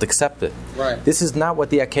 We don't just accept it. Right. This is not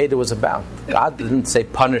what the Akedah was about. God didn't say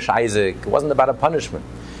punish Isaac. It wasn't about a punishment.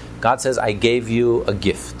 God says, I gave you a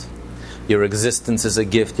gift. Your existence is a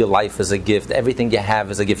gift. Your life is a gift. Everything you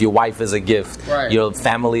have is a gift. Your wife is a gift. Right. Your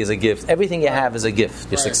family is a gift. Everything you have is a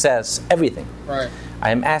gift. Your success, everything. Right.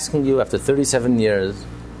 I am asking you, after 37 years,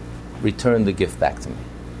 return the gift back to me.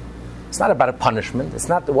 It's not about a punishment.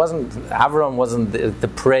 Avram wasn't to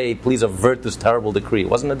pray, please avert this terrible decree. It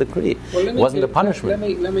wasn't a decree. It wasn't a punishment.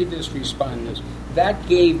 Let me just respond to this. That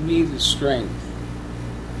gave me the strength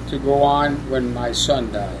to go on when my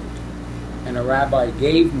son died. And a rabbi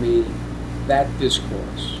gave me that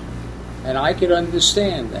discourse. And I could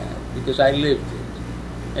understand that because I lived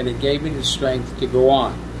it. And it gave me the strength to go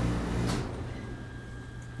on.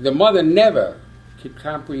 The mother never could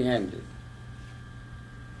comprehend it.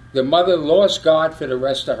 The mother lost God for the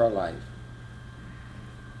rest of her life.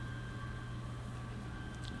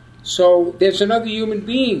 So there's another human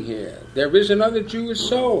being here. There is another Jewish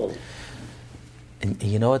soul. And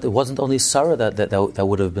you know what? It wasn't only Sarah that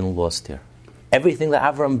would have been lost here. Everything that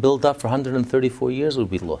Avram built up for 134 years would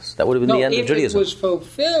be lost. That would have been the end of Judaism. If it was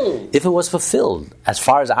fulfilled. If it was fulfilled. As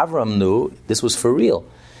far as Avram knew, this was for real.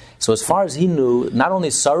 So as far as he knew, not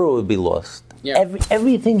only Sarah would be lost,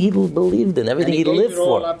 everything he believed in, everything he lived for. And he gave it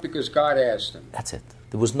all up because God asked him. That's it.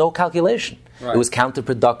 There was no calculation. Right. It was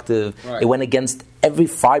counterproductive. Right. It went against every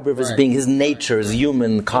fiber of his being, his nature, his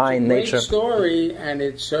human, kind nature. It's a great story, and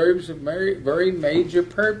it serves a very, very major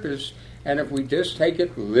purpose. And if we just take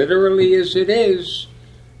it literally as it is,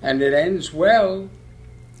 and it ends well,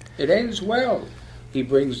 it ends well. He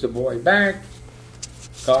brings the boy back.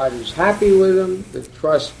 God is happy with him. The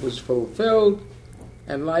trust was fulfilled.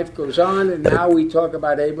 And life goes on. And now we talk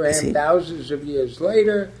about Abraham thousands of years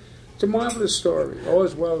later. It's a marvelous story. All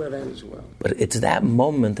is well that ends well. But it's that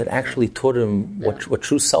moment that actually taught him what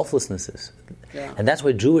true selflessness is. Yeah. And that's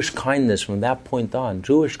why Jewish kindness, from that point on,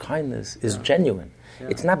 Jewish kindness is genuine. Yeah.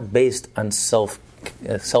 It's not based on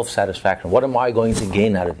self-satisfaction. What am I going to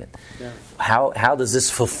gain out of it? Yeah. How does this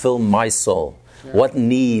fulfill my soul? Yeah. What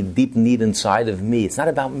deep need inside of me? It's not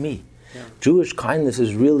about me. Yeah. Jewish kindness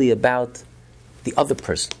is really about the other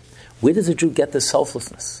person. Where does a Jew get this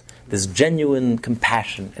selflessness? This genuine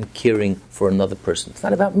compassion and caring for another person. It's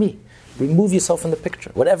not about me. Remove yourself from the picture.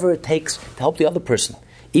 Whatever it takes to help the other person,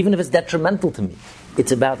 even if it's detrimental to me,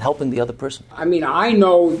 it's about helping the other person. I mean, I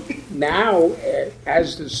know now,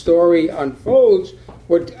 as the story unfolds,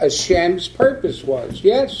 what Hashem's purpose was.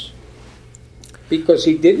 Yes. Because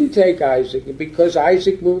he didn't take Isaac, and because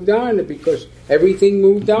Isaac moved on, and because everything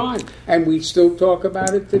moved on. And we still talk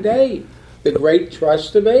about it today. The great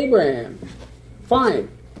trust of Abraham. Fine.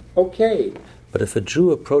 Okay. But if a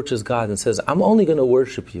Jew approaches God and says, I'm only going to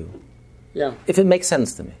worship you if it makes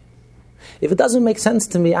sense to me. If it doesn't make sense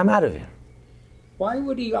to me, I'm out of here. Why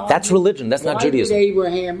would he argue? That's religion. That's not Judaism. Why did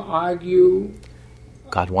Abraham argue?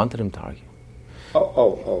 God wanted him to argue.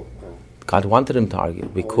 Oh. God wanted him to argue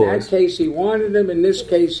because... in that case he wanted him. In this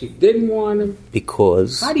case he didn't want him.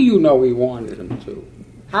 Because... How do you know he wanted him to?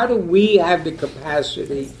 How do we have the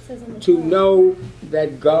capacity to know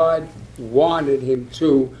that God wanted him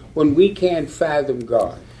to when we can't fathom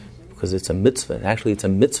God? Because it's a mitzvah. Actually, it's a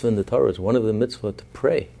mitzvah in the Torah. It's one of the mitzvah to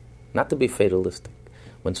pray, not to be fatalistic.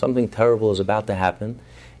 When something terrible is about to happen,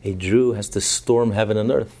 a Jew has to storm heaven and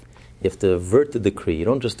earth. You have to avert the decree. You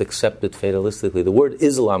don't just accept it fatalistically. The word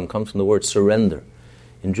Islam comes from the word surrender.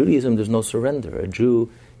 In Judaism, there's no surrender. A Jew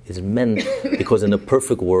is meant, because in a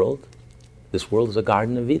perfect world, this world is a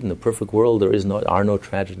Garden of Eden. In the perfect world, there are no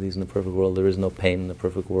tragedies. In the perfect world, there is no pain. In the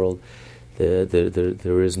perfect world,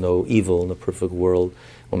 there is no evil. In the perfect world,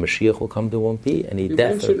 when Mashiach will come, there won't be any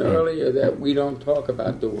death. You mentioned earlier that we don't talk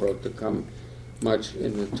about the world to come much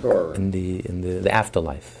in the Torah. In the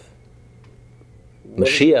afterlife.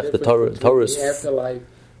 Mashiach, the Torah is... the afterlife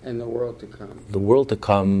and the world to come. The world to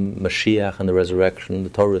come, Mashiach and the resurrection, the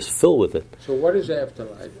Torah is filled with it. So what is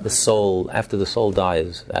afterlife? The soul, after the soul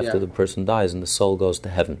dies, after the person dies, and the soul goes to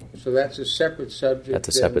heaven. So that's a separate subject. That's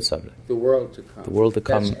a separate subject. The world to come. The world to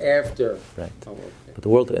come. That's after. Right. Oh, okay. But the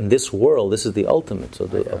world, in this world, this is the ultimate. So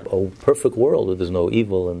a perfect world where there's no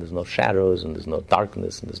evil, and there's no shadows, and there's no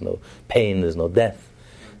darkness, and there's no pain, there's no death.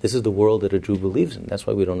 This is the world that a Jew believes in. That's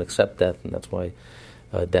why we don't accept death, and that's why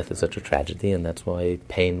death is such a tragedy, and that's why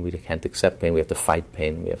pain, we can't accept pain. We have to fight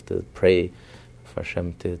pain. We have to pray for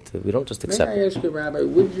Hashem to we don't just accept it. May I ask you, Rabbi,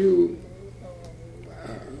 would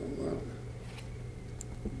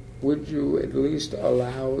you at least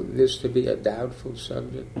allow this to be a doubtful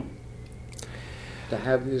subject? To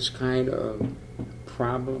have this kind of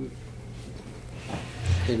problem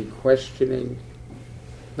in questioning,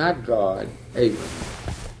 not God, Abraham.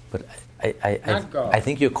 But I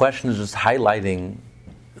think your question is just highlighting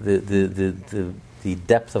the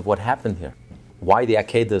depth of what happened here. Why the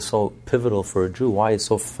Akedah is so pivotal for a Jew, why it's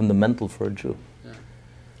so fundamental for a Jew. Yeah.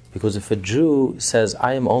 Because if a Jew says,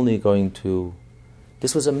 I am only going to...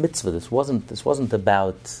 This was a mitzvah, this wasn't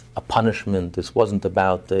about a punishment, this wasn't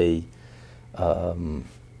about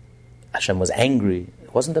Hashem was angry.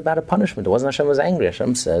 It wasn't about a punishment, it wasn't Hashem was angry.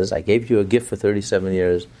 Hashem says, I gave you a gift for 37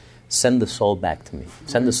 years, send the soul back to me.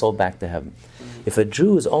 Send the soul back to heaven. If a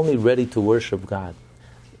Jew is only ready to worship God,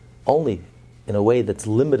 only in a way that's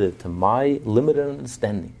limited to my limited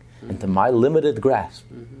understanding and to my limited grasp,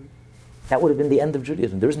 that would have been the end of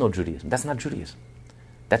Judaism. There is no Judaism. That's not Judaism.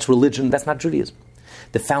 That's religion. That's not Judaism.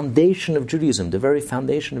 The foundation of Judaism, the very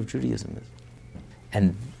foundation of Judaism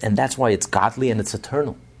And that's why it's godly and it's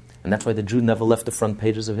eternal. And that's why the Jew never left the front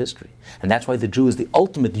pages of history. And that's why the Jew is the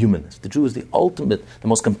ultimate humanist. The Jew is the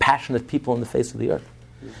most compassionate people on the face of the earth.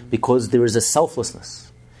 Because there is a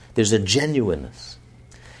selflessness. There's a genuineness.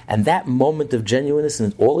 And that moment of genuineness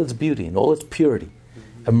in all its beauty and all its purity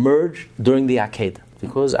emerged during the Akedah.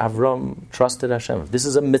 Because Avram trusted Hashem. This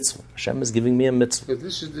is a mitzvah. Hashem is giving me a mitzvah. So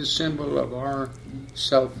this is the symbol of our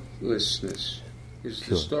selflessness. It's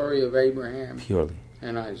the story of Abraham. Purely.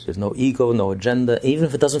 And Isaac. There's no ego, no agenda. Even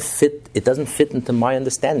if it doesn't fit into my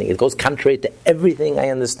understanding. It goes contrary to everything I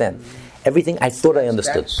understand. Everything I thought I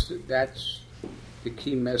understood. That's the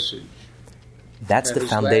key message. That's the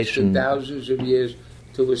foundation. Thousands of years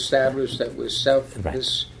to establish that we're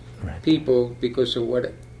selfless people because of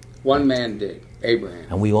what one man did, Abraham.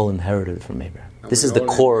 And we all inherited it from Abraham. This is the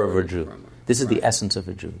core of a Jew. This is the essence of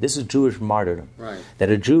a Jew. This is Jewish martyrdom. Right. That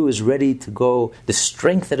a Jew is ready to go, the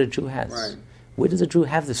strength that a Jew has. Right. Where does a Jew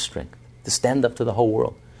have this strength? To stand up to the whole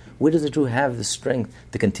world. Where does a Jew have the strength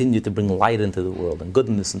to continue to bring light into the world and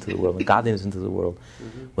goodness into the world and godliness into the world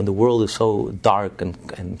when the world is so dark and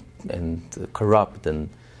corrupt and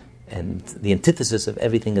the antithesis of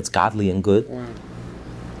everything that's godly and good? Wow.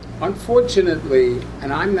 Unfortunately,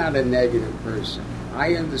 and I'm not a negative person,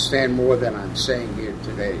 I understand more than I'm saying here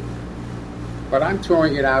today, but I'm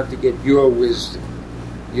throwing it out to get your wisdom,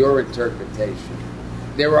 your interpretation.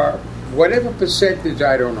 There are whatever percentage,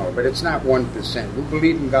 I don't know, but it's not 1%, who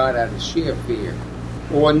believe in God out of sheer fear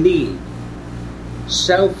or need,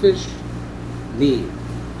 selfish need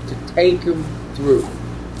to take them through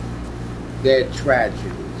their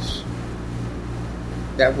tragedies.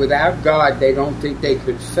 That without God, they don't think they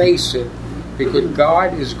could face it because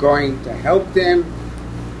God is going to help them.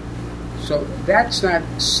 So that's not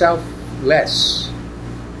selfless.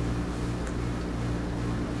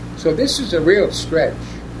 So this is a real stretch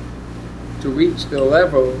to reach the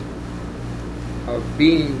level of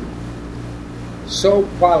being so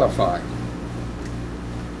qualified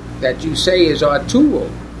that you say is our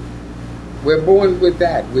tool. We're born with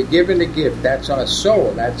that. We're given a gift. That's our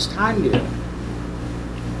soul. That's Tanya.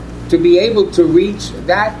 To be able to reach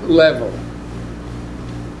that level,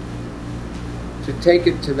 to take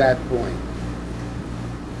it to that point.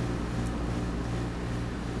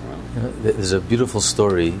 There's a beautiful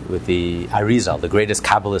story with the Arizal, the greatest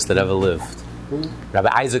Kabbalist that ever lived. Who? Rabbi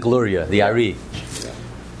Isaac Luria, the Ari. Yeah.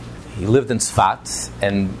 He lived in Sfat,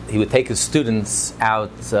 and he would take his students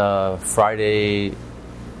out Friday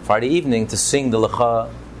evening to sing the Lecha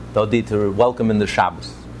Dodi, to welcome in the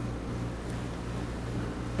Shabbos.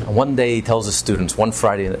 And one day he tells his students, one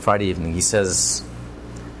Friday evening, he says,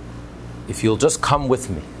 if you'll just come with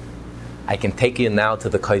me, I can take you now to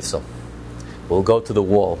the Kaisel. We'll go to the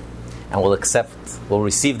wall, and we'll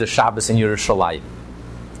receive the Shabbos in Yerushalayim.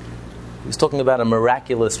 He was talking about a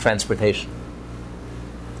miraculous transportation.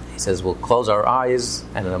 He says, we'll close our eyes,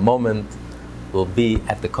 and in a moment, we'll be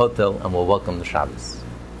at the Kotel, and we'll welcome the Shabbos.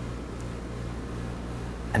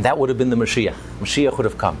 And that would have been the Mashiach. Mashiach would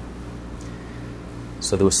have come.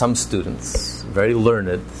 So there were some students, very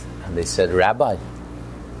learned, and they said, Rabbi,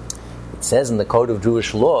 it says in the code of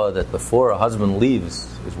Jewish law that before a husband leaves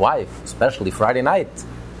his wife, especially Friday night,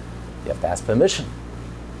 you have to ask permission.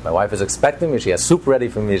 My wife is expecting me, she has soup ready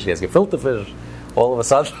for me, she has gefilte fish. All of a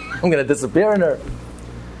sudden, I'm going to disappear in her.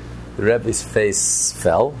 The Rebbe's face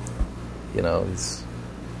fell. He's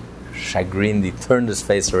chagrined, he turned his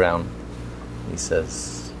face around. He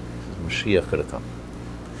says, Mashiach could have come.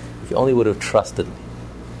 If you only would have trusted me.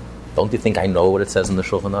 Don't you think I know what it says in the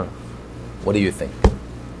Shulchan Aruch? What do you think?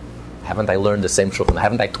 Haven't I learned the same Shulchan Aruch?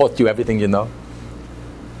 Haven't I taught you everything you know?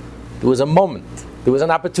 There was a moment. There was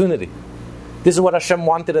an opportunity. This is what Hashem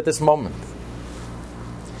wanted at this moment.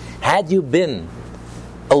 Had you been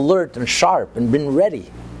alert and sharp and been ready,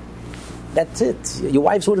 that's it. Your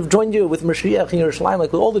wives would have joined you with Mashiach in Yerushalayim,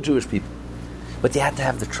 like with all the Jewish people. But you had to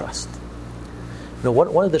have the trust.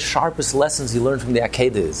 One of the sharpest lessons you learn from the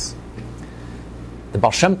Akedah is, the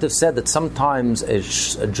Baal Shem Tov said that sometimes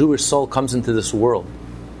a Jewish soul comes into this world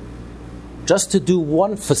just to do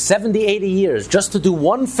for 70, 80 years, just to do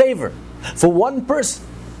one favor for one person.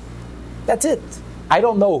 That's it. I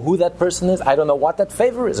don't know who that person is. I don't know what that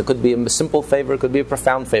favor is. It could be a simple favor. It could be a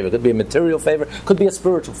profound favor. It could be a material favor. It could be a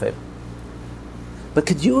spiritual favor. But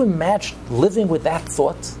could you imagine living with that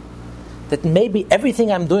thought? That maybe everything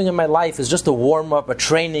I'm doing in my life is just a warm-up, a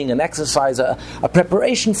training, an exercise, a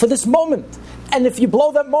preparation for this moment. And if you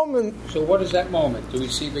blow that moment... So what is that moment? To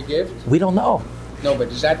receive a gift? We don't know. No, but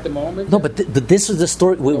is that the moment? No, but this is the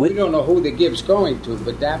story... We don't know who the gift's going to,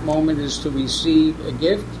 but that moment is to receive a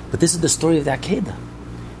gift? But this is the story of the Akedah.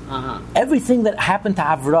 Everything that happened to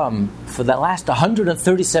Avram for the last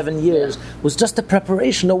 137 years was just a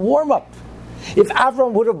preparation, a warm-up. If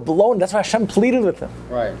Avram would have blown, that's why Hashem pleaded with him.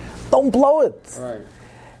 Right. Don't blow it. Right.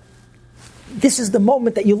 This is the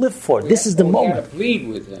moment that you live for. This is the moment. He had to plead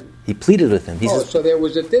with him. He pleaded with him. He says, so there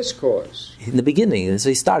was a discourse. In the beginning, as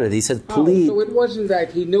he started, he said, please. So it wasn't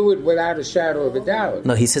that he knew it without a shadow of a doubt.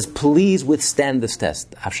 No, he says, please withstand this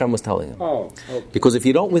test. Hashem was telling him. Okay. Because if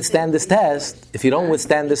you don't withstand this test, He said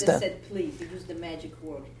please. He used the magic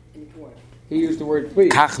word. He used the word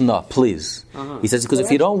please. Kachna, please. He says, because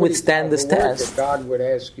if you don't withstand this test, God would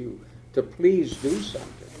ask you to please do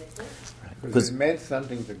something. Because it meant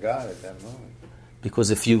something to God at that moment. Because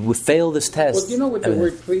if you fail this test... Well, you know what the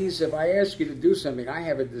word please, if I ask you to do something, I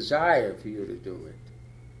have a desire for you to do it.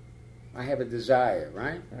 I have a desire,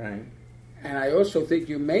 right? Right. And I also think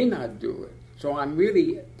you may not do it. So I'm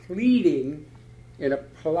really pleading in a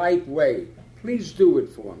polite way. Please do it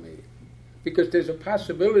for me. Because there's a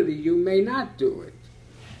possibility you may not do it.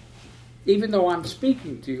 Even though I'm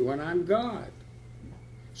speaking to you and I'm God.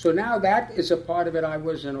 So now that is a part of it I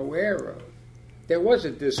wasn't aware of. There was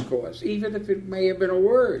a discourse, even if it may have been a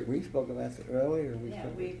word. We spoke about it earlier.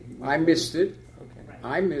 I missed it. Okay.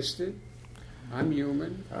 I missed it. I'm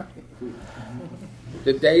human.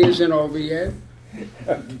 The day isn't over yet.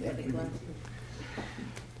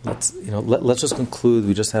 Let's just conclude.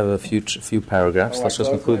 We just have a few paragraphs. Let's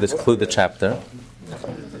just conclude the chapter.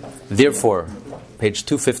 Therefore, page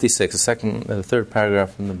 256, the third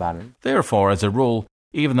paragraph from the bottom. Therefore, as a rule,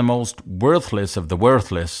 even the most worthless of the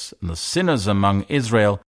worthless and the sinners among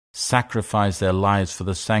Israel sacrifice their lives for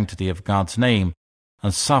the sanctity of God's name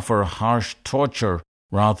and suffer harsh torture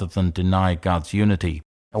rather than deny God's unity.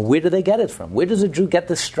 And where do they get it from? Where does a Jew get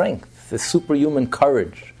the strength, the superhuman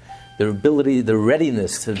courage, their ability, the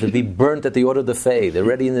readiness to be burnt at the order of the faith, the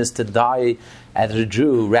readiness to die as a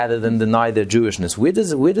Jew rather than deny their Jewishness?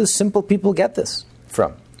 Where does simple people get this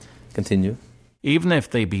from? Continue. Even if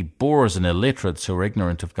they be boors and illiterates who are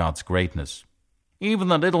ignorant of God's greatness. Even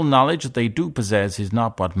the little knowledge that they do possess is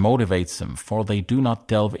not what motivates them, for they do not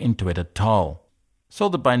delve into it at all. So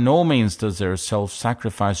that by no means does their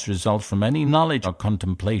self-sacrifice result from any knowledge or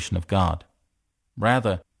contemplation of God.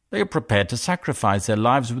 Rather, they are prepared to sacrifice their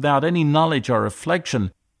lives without any knowledge or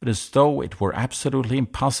reflection, but as though it were absolutely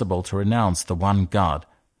impossible to renounce the one God,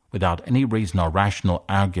 without any reason or rational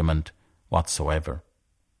argument whatsoever.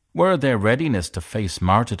 Were their readiness to face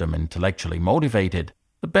martyrdom intellectually motivated,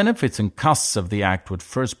 the benefits and costs of the act would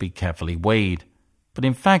first be carefully weighed. But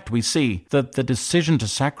in fact we see that the decision to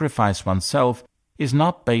sacrifice oneself is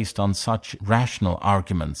not based on such rational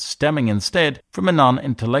arguments, stemming instead from a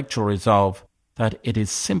non-intellectual resolve that it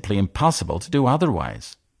is simply impossible to do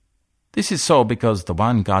otherwise. This is so because the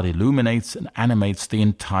one God illuminates and animates the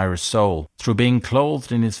entire soul through being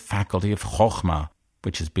clothed in his faculty of chokhmah,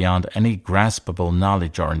 which is beyond any graspable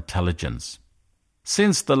knowledge or intelligence.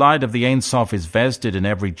 Since the light of the Ein Sof is vested in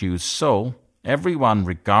every Jew's soul, everyone,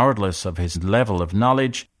 regardless of his level of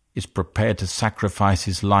knowledge, is prepared to sacrifice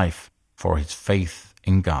his life for his faith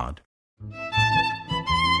in God.